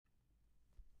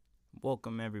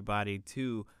Welcome everybody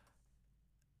to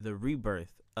the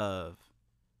rebirth of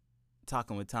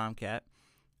Talking with Tomcat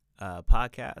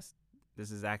podcast.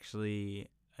 This is actually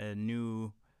a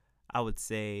new, I would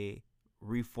say,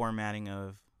 reformatting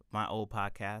of my old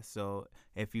podcast. So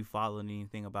if you followed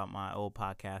anything about my old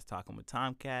podcast, Talking with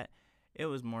Tomcat, it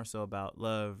was more so about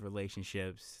love,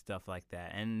 relationships, stuff like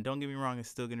that. And don't get me wrong, it's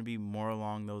still going to be more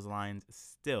along those lines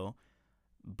still,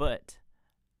 but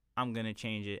I'm going to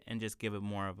change it and just give it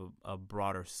more of a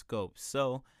broader scope.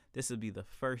 So this will be the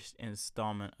first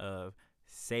installment of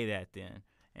Say That Then.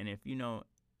 And if you know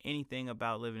anything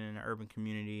about living in an urban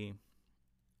community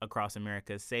across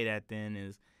America, Say That Then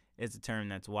is a term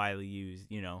that's widely used.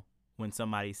 You know, when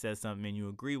somebody says something and you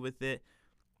agree with it,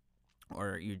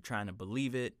 or you're trying to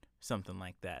believe it, something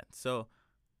like that. So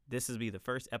this will be the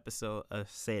first episode of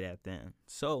Say That Then.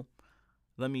 So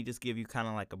let me just give you kind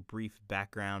of like a brief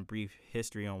background, brief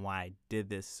history on why I did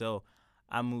this. So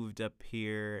I moved up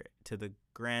here to the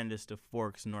grandest of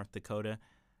Forks, North Dakota,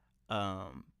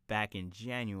 back in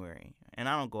January. And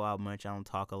I don't go out much. I don't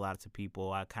talk a lot to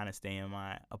people. I kind of stay in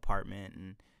my apartment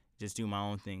and just do my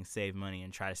own thing, save money,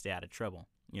 and try to stay out of trouble.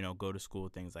 You know, go to school,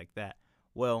 things like that.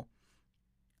 Well,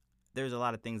 there's a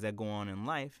lot of things that go on in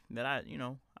life that I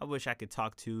wish I could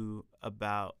talk to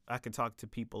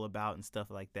people about and stuff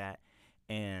like that.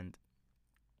 And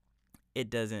it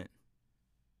doesn't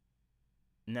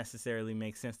necessarily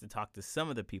make sense to talk to some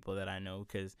of the people that I know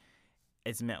because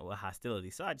it's met with hostility.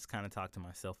 So I just kind of talk to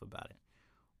myself about it.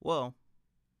 Well,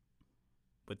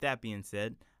 with that being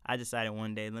said, I decided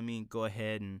one day, let me go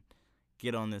ahead and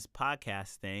get on this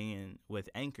podcast thing and with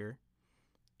Anchor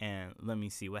and let me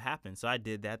see what happens. So I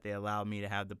did that. They allowed me to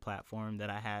have the platform that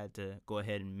I had to go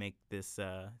ahead and make this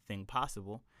thing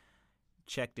possible.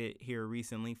 Checked it here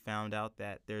recently, found out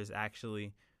that there's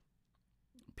actually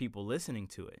people listening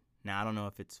to it. Now, I don't know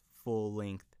if it's full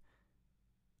length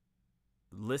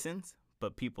listens,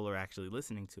 but people are actually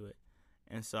listening to it.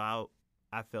 And so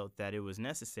I felt that it was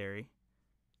necessary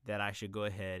that I should go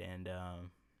ahead and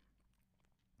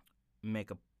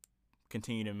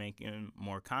continue to make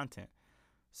more content.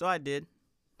 So I did.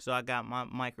 So I got my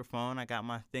microphone, I got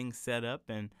my thing set up,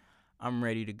 and I'm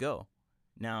ready to go.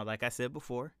 Now, like I said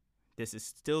before, this is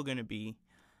still going to be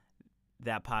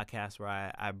that podcast where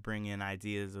I bring in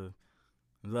ideas of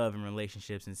love and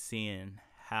relationships and seeing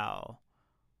how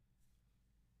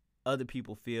other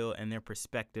people feel and their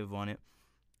perspective on it.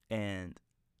 And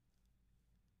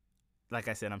like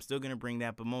I said, I'm still going to bring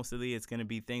that, but mostly it's going to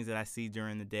be things that I see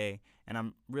during the day. And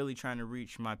I'm really trying to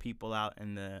reach my people out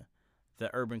in the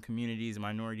urban communities,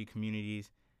 minority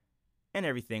communities, and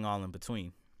everything all in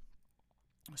between.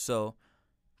 So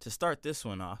to start this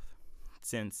one off,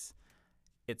 since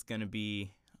it's going to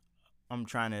be, I'm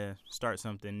trying to start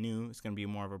something new. It's going to be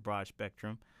more of a broad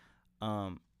spectrum.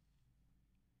 I'm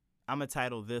going to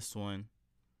title this one,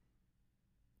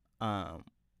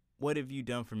 What Have You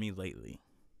Done For Me Lately?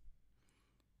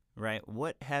 Right?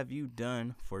 What have you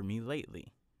done for me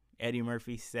lately? Eddie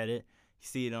Murphy said it. You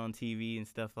see it on TV and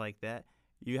stuff like that.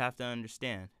 You have to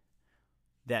understand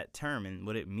that term and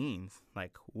what it means.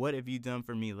 Like, what have you done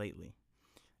for me lately?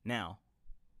 Now,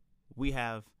 we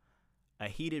have a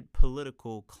heated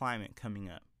political climate coming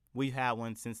up. We've had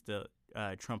one since the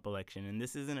Trump election, and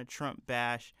this isn't a Trump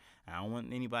bash. I don't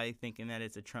want anybody thinking that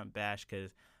it's a Trump bash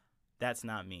because that's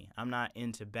not me. I'm not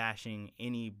into bashing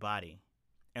anybody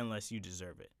unless you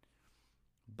deserve it.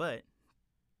 But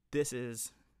this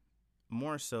is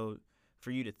more so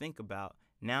for you to think about.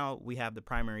 Now we have the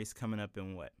primaries coming up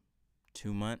in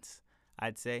 2 months,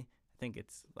 I'd say. I think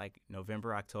it's like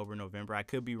November. I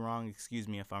could be wrong. Excuse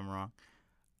me if I'm wrong.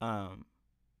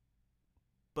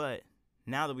 But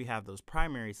now that we have those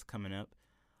primaries coming up,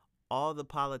 all the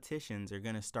politicians are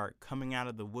going to start coming out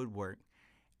of the woodwork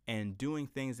and doing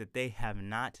things that they have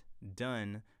not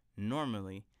done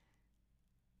normally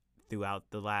throughout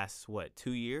the last,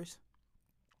 2 years?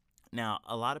 Now,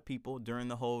 a lot of people during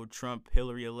the whole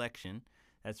Trump-Hillary election,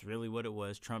 that's really what it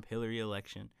was, Trump-Hillary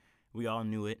election. We all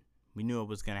knew it. We knew it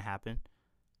was going to happen.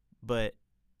 But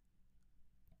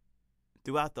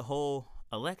throughout the whole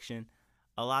election,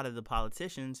 a lot of the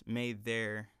politicians made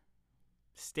their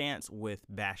stance with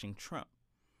bashing Trump,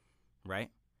 right?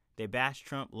 They bashed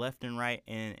Trump left and right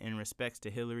in respects to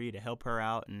Hillary to help her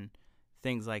out and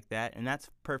things like that, and that's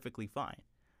perfectly fine.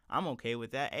 I'm okay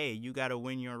with that. Hey, you got to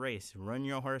win your race. Run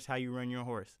your horse how you run your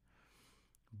horse.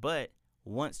 But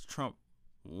once Trump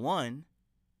won,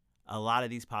 a lot of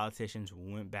these politicians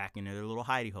went back into their little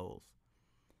hidey holes.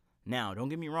 Now, don't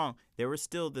get me wrong. There were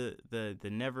still the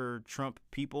never Trump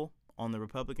people on the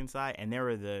Republican side, and there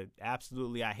were the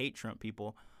absolutely I hate Trump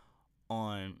people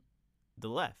on the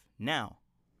left. Now,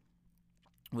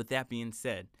 With that being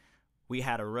said, we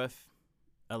had a rough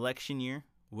election year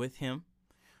with him.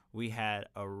 We had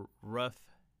a rough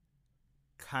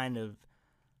kind of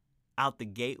out the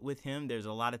gate with him. There's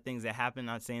a lot of things that happened.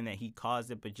 Not saying that he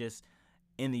caused it, but just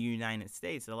in the United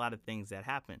States, a lot of things that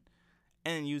happened.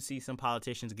 And you see some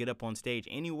politicians get up on stage.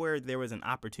 Anywhere there was an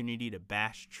opportunity to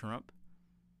bash Trump,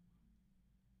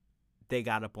 they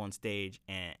got up on stage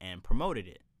and promoted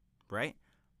it, right?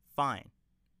 Fine.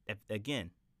 If, again,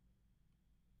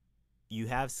 you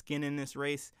have skin in this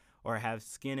race or have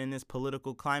skin in this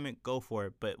political climate, go for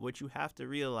it. But what you have to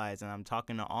realize, and I'm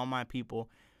talking to all my people,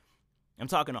 I'm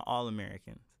talking to all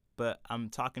Americans, but I'm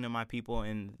talking to my people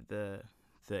in the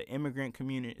immigrant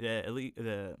community,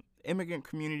 the immigrant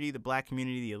community, the black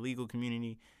community, the illegal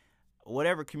community,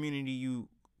 whatever community you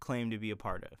claim to be a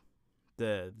part of,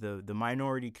 the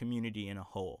minority community in a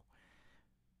whole.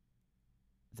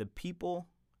 The people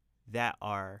that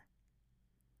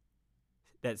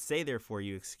say they're for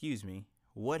you,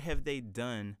 what have they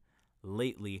done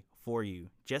lately for you?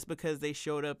 Just because they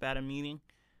showed up at a meeting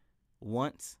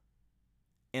once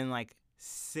in like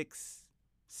 6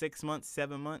 months,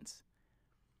 7 months,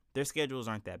 their schedules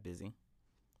aren't that busy.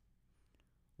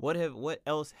 What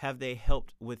else have they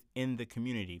helped within the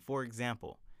community? For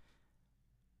example,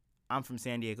 I'm from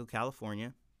San Diego,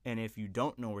 California, and if you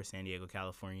don't know where San Diego,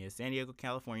 California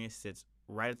sits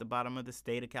right at the bottom of the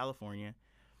state of California,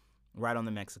 right on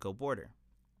the Mexico border.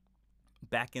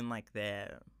 Back in like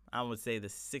I would say the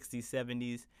 60s,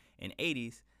 70s, and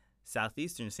 80s,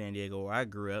 southeastern San Diego, where I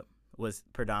grew up, was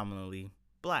predominantly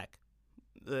black.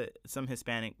 Some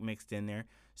Hispanic mixed in there.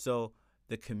 So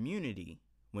the community,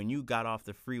 when you got off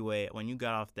the freeway, when you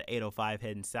got off the 805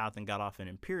 heading south and got off in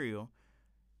Imperial,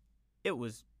 it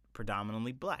was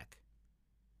predominantly black.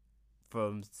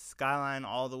 From Skyline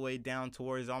all the way down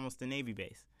towards almost the Navy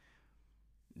base.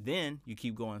 Then you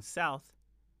keep going south,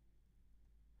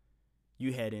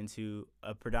 you head into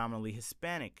a predominantly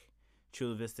Hispanic,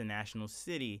 Chula Vista National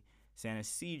City, San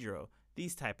Isidro,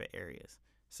 these type of areas.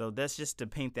 So that's just to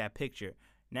paint that picture.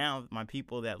 Now, my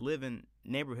people that live in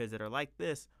neighborhoods that are like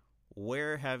this,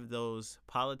 where have those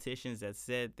politicians that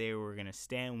said they were going to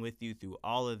stand with you through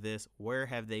all of this, where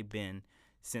have they been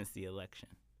since the election?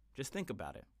 Just think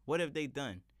about it. What have they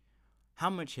done? How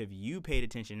much have you paid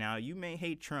attention? Now, you may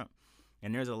hate Trump,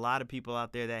 and there's a lot of people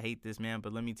out there that hate this man,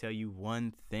 but let me tell you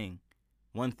one thing.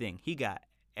 He got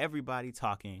everybody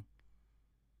talking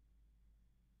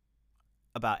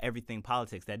about everything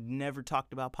politics that never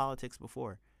talked about politics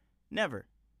before. Never,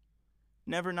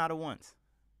 not a once.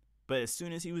 But as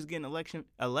soon as he was getting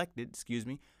elected,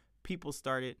 people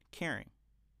started caring.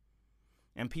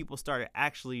 And people started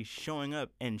actually showing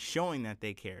up and showing that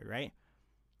they cared, right?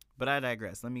 But I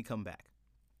digress. Let me come back.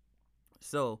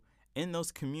 So, in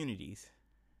those communities,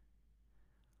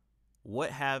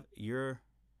 what have your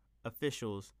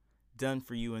officials done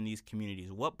for you in these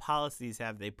communities? What policies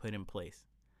have they put in place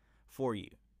for you?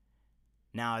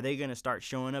 Now, are they going to start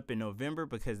showing up in November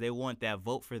because they want that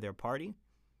vote for their party?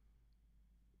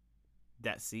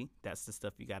 That's the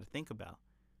stuff you got to think about.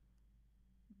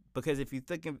 Because if you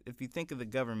think of the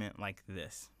government like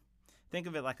this, think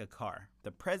of it like a car.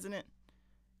 The president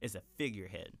is a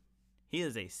figurehead. He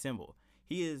is a symbol.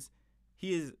 He is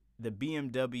the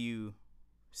BMW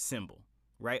symbol,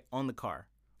 right, on the car,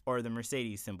 or the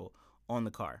Mercedes symbol on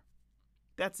the car.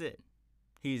 That's it.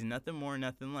 He's nothing more,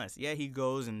 nothing less. Yeah, he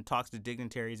goes and talks to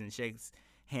dignitaries and shakes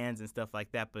hands and stuff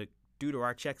like that, but due to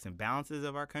our checks and balances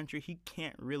of our country, he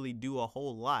can't really do a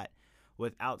whole lot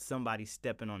without somebody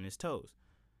stepping on his toes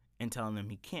and telling him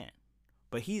he can't.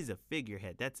 But he's a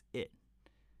figurehead. That's it.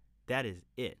 That is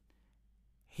it.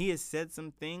 He has said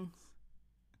some things,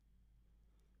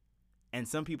 and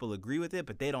some people agree with it,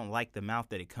 but they don't like the mouth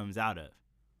that it comes out of.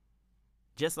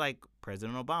 Just like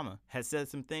President Obama has said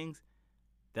some things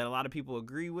that a lot of people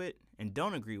agree with and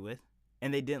don't agree with,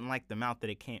 and they didn't like the mouth that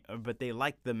it came, but they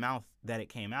liked the mouth that it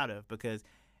came out of, because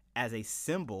as a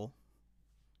symbol,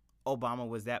 Obama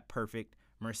was that perfect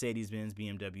Mercedes-Benz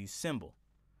BMW symbol.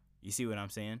 You see what I'm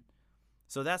saying?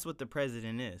 So that's what the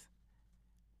president is.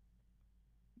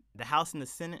 The House and the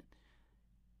Senate,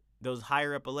 those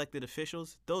higher up elected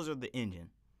officials, those are the engine.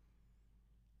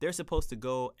 They're supposed to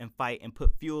go and fight and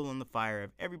put fuel on the fire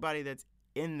of everybody that's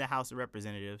in the House of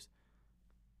Representatives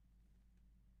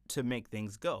to make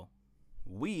things go.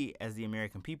 We, as the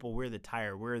American people, we're the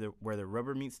tire. We're where the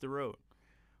rubber meets the road.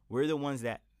 We're the ones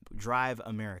that drive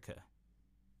America.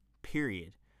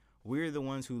 Period. We're the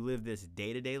ones who live this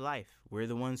day-to-day life. We're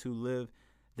the ones who live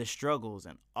the struggles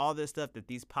and all this stuff that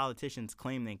these politicians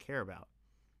claim they care about.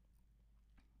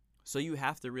 So you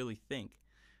have to really think,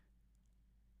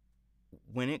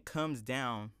 when it comes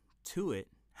down to it,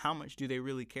 How much do they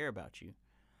really care about you?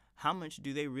 How much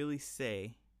do they really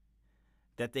say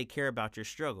that they care about your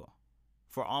struggle?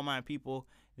 For all my people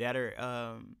that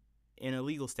are in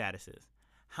illegal statuses,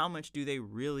 how much do they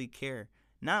really care?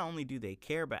 Not only do they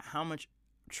care, but how much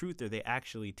truth are they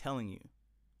actually telling you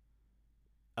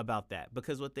about that?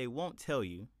 Because what they won't tell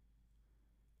you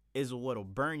is what'll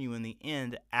burn you in the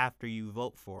end after you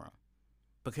vote for them,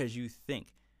 because you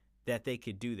think that they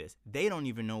could do this. They don't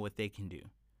even know what they can do.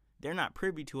 They're not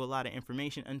privy to a lot of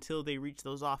information until they reach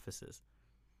those offices.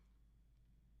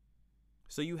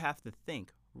 So you have to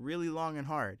think really long and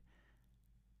hard.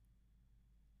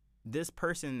 This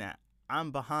person that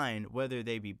I'm behind, whether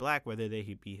they be black, whether they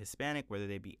be Hispanic, whether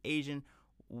they be Asian,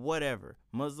 whatever,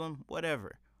 Muslim,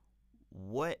 whatever,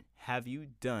 what have you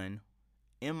done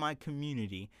in my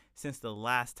community since the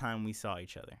last time we saw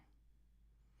each other?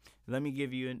 Let me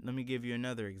give you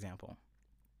another example.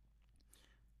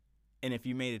 And if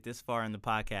you made it this far in the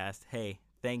podcast, hey,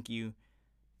 thank you.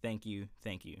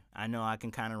 I know I can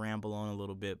kind of ramble on a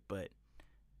little bit, but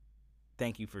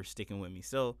thank you for sticking with me.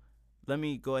 So let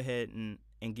me go ahead and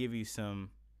paint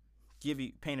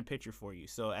a picture for you.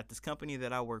 So at this company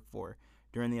that I work for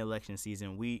during the election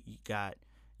season, we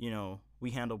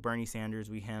handled Bernie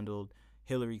Sanders, we handled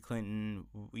Hillary Clinton,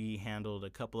 we handled a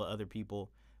couple of other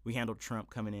people, we handled Trump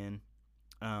coming in.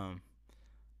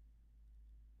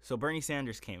 So Bernie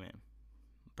Sanders came in.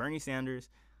 Bernie Sanders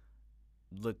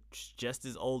looked just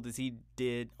as old as he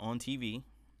did on TV.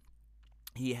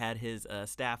 He had his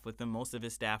staff with him. Most of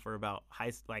his staff are about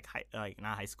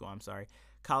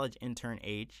college intern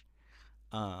age.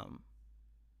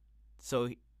 So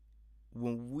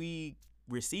when we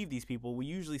receive these people, we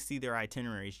usually see their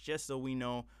itineraries just so we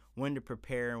know when to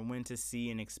prepare and when to see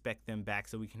and expect them back,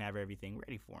 so we can have everything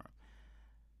ready for them.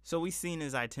 So we seen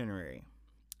his itinerary,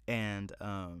 and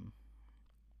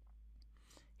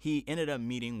he ended up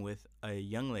meeting with a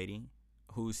young lady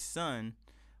whose son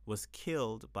was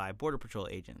killed by Border Patrol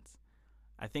agents.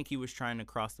 I think he was trying to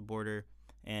cross the border,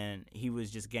 and he was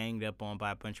just ganged up on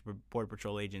by a bunch of Border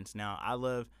Patrol agents. Now, I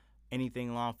love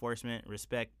anything law enforcement,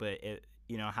 respect, but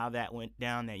how that went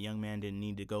down, that young man didn't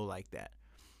need to go like that.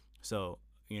 So,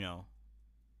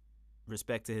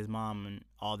 respect to his mom and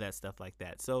all that stuff like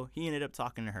that. So he ended up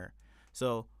talking to her.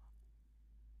 So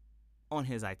on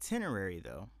his itinerary,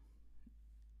 though,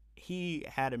 he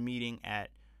had a meeting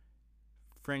at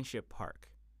Friendship Park.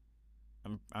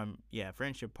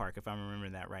 Friendship Park, if I'm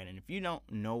remembering that right. And if you don't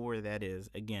know where that is,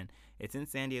 again, it's in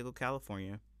San Diego,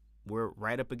 California. We're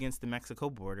right up against the Mexico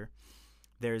border.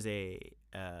 There's a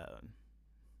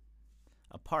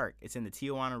park. It's in the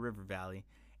Tijuana River Valley,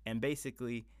 and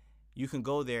basically you can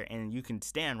go there and you can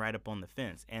stand right up on the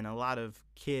fence. And a lot of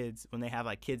kids, when they have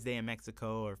like Kids Day in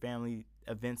Mexico or family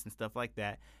events and stuff like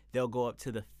that, they'll go up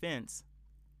to the fence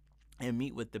and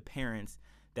meet with the parents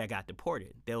that got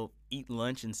deported. They'll eat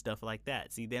lunch and stuff like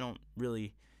that. See, they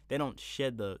don't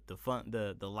shed the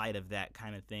light of that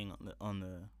kind of thing on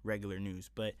the regular news.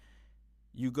 But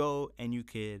you go and you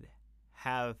could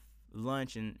have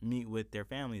lunch and meet with their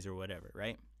families or whatever,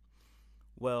 right?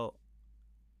 Well,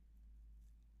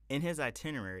 in his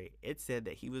itinerary, it said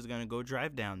that he was going to go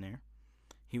drive down there.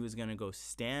 He was going to go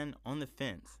stand on the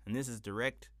fence, and this is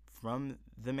direct from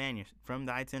the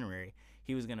itinerary.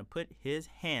 He was going to put his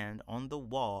hand on the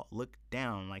wall, look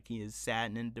down like he is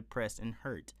sad and depressed and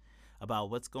hurt about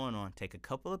what's going on, take a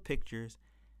couple of pictures,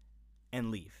 and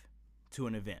leave to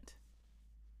an event.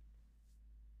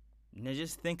 Now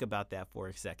just think about that for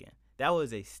a second. That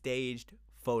was a staged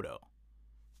photo.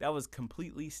 That was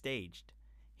completely staged.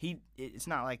 It's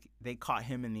not like they caught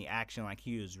him in the action, like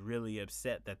he was really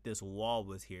upset that this wall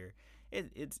was here.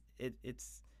 It's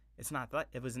not that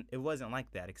it wasn't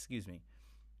like that, excuse me.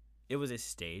 It was a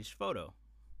staged photo.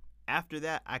 After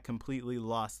that, I completely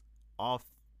lost off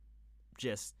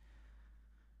just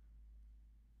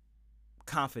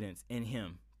confidence in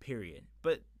him, period.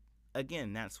 But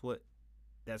again, that's what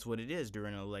it is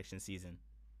during an election season.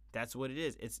 That's what it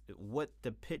is. It's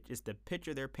the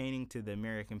picture they're painting to the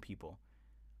American people.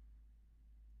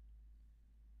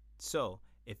 So,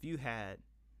 if you had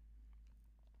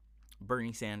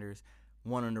Bernie Sanders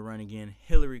wanting to run again,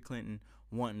 Hillary Clinton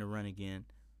wanting to run again,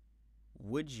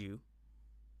 would you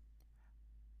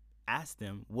ask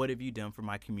them, what have you done for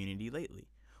my community lately?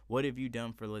 What have you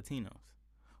done for Latinos?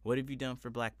 What have you done for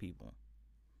black people?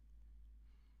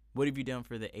 What have you done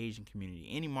for the Asian community?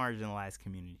 Any marginalized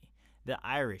community? The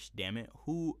Irish, damn it.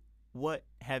 What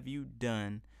have you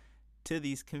done to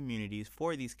these communities,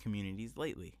 for these communities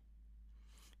lately?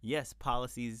 Yes,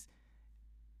 policies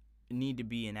need to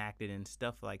be enacted and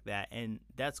stuff like that, and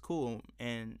that's cool,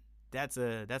 and that's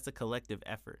a collective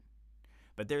effort.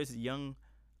 But there's young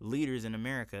leaders in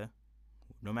America,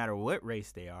 no matter what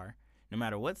race they are, no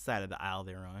matter what side of the aisle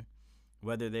they're on,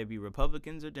 whether they be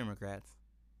Republicans or Democrats,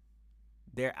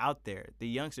 they're out there. The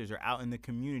youngsters are out in the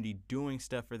community doing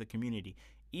stuff for the community.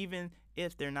 Even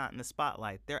if they're not in the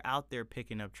spotlight, they're out there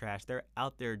picking up trash. They're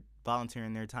out there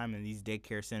volunteering their time in these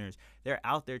daycare centers. They're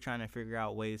out there trying to figure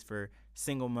out ways for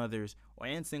single mothers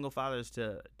and single fathers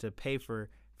to pay for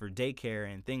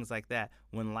daycare and things like that.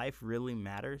 When life really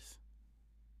matters,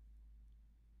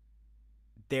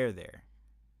 they're there.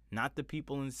 Not the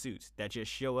people in suits that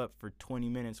just show up for 20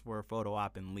 minutes for a photo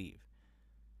op and leave.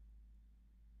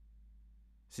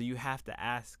 So you have to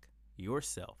ask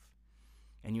yourself,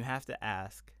 and you have to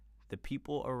ask the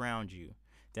people around you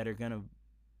that are going to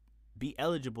be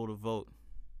eligible to vote.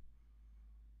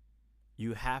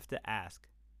 You have to ask,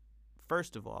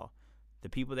 first of all, the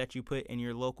people that you put in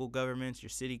your local governments, your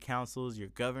city councils, your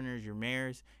governors, your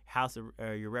mayors,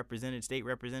 your representative, state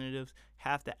representatives,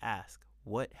 have to ask,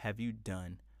 what have you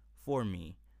done for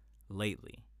me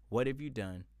lately? What have you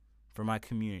done for my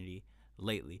community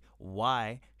lately?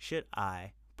 Why should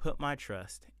I put my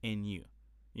trust in you?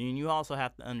 And you also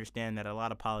have to understand that a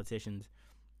lot of politicians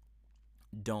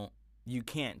you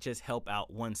can't just help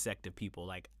out one sect of people.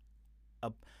 Like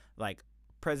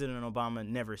President Obama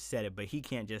never said it, but he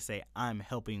can't just say, I'm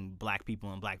helping black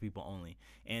people and black people only,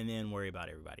 and then worry about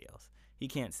everybody else. He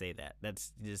can't say that.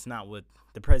 That's just not what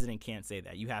the president can't say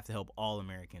that. You have to help all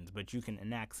Americans, but you can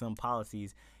enact some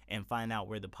policies and find out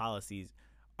where the policies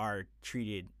are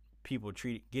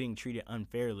getting treated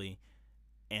unfairly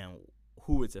and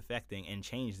who it's affecting and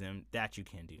change them. That you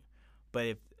can do. But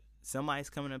if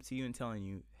somebody's coming up to you and telling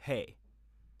you, hey,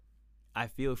 I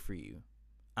feel for you,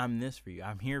 I'm this for you,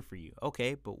 I'm here for you.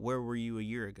 Okay, but where were you a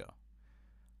year ago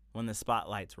when the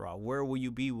spotlights were off? Where will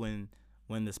you be when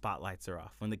the spotlights are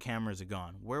off, when the cameras are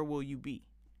gone? Where will you be?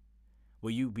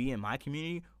 Will you be in my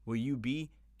community? Will you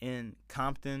be in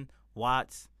Compton,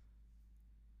 Watts,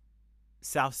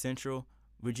 South Central?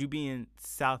 Would you be in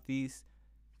Southeast,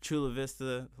 Chula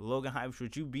Vista, Logan Heights?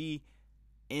 Would you be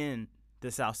in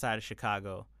the South Side of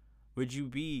Chicago? Would you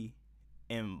be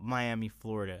in Miami,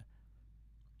 Florida,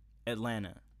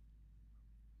 Atlanta,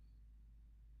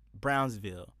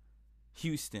 Brownsville,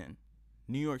 Houston,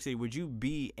 New York City? Would you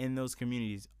be in those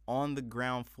communities on the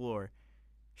ground floor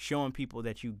showing people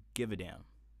that you give a damn?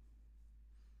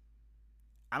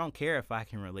 I don't care if I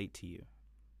can relate to you.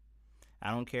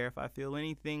 I don't care if I feel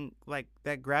anything like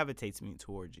that gravitates me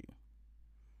towards you.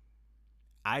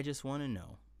 I just want to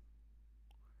know,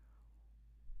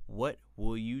 what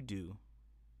will you do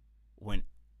when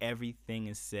everything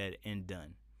is said and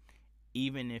done?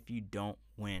 Even if you don't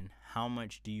win, how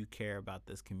much do you care about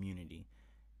this community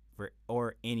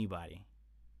or anybody?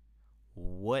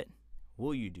 What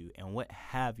will you do, and what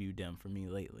have you done for me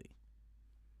lately?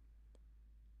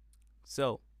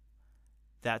 So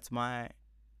that's my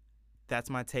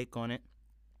take on it.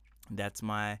 That's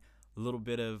my little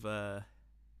bit of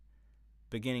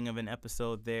beginning of an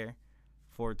episode there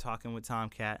for Talking with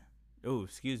Tomcat. Oh,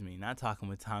 excuse me, not Talking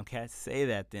with Tomcat. Say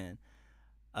that then.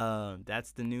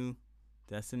 That's the new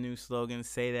slogan.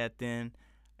 Say that then.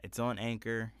 It's on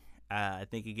Anchor. I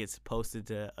think it gets posted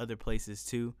to other places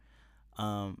too.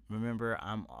 Remember,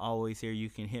 I'm always here. You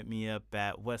can hit me up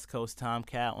at West Coast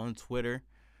Tomcat on Twitter.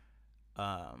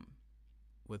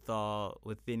 With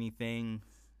anything,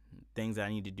 things I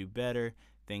need to do better,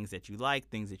 things that you like,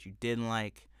 things that you didn't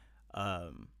like.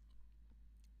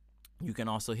 You can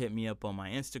also hit me up on my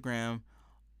Instagram,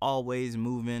 Always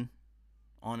Moving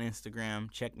on Instagram.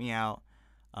 Check me out.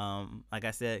 Like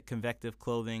I said, Convective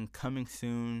Clothing coming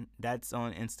soon. That's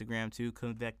on Instagram too,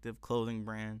 Convective Clothing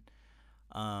brand.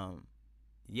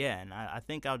 Yeah, and I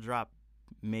think I'll drop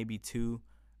maybe 2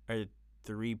 or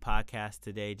 3 podcasts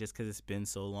today just because it's been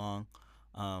so long,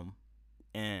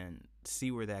 and see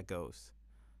where that goes.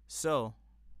 So,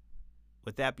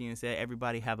 with that being said,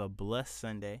 everybody have a blessed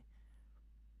Sunday.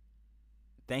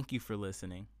 Thank you for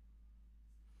listening.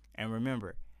 And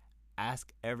remember,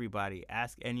 ask anybody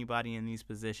in these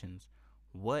positions,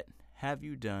 what have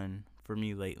you done for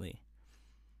me lately?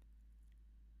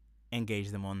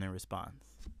 Engage them on their response.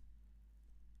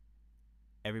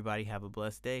 Everybody have a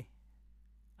blessed day.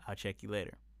 I'll check you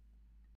later.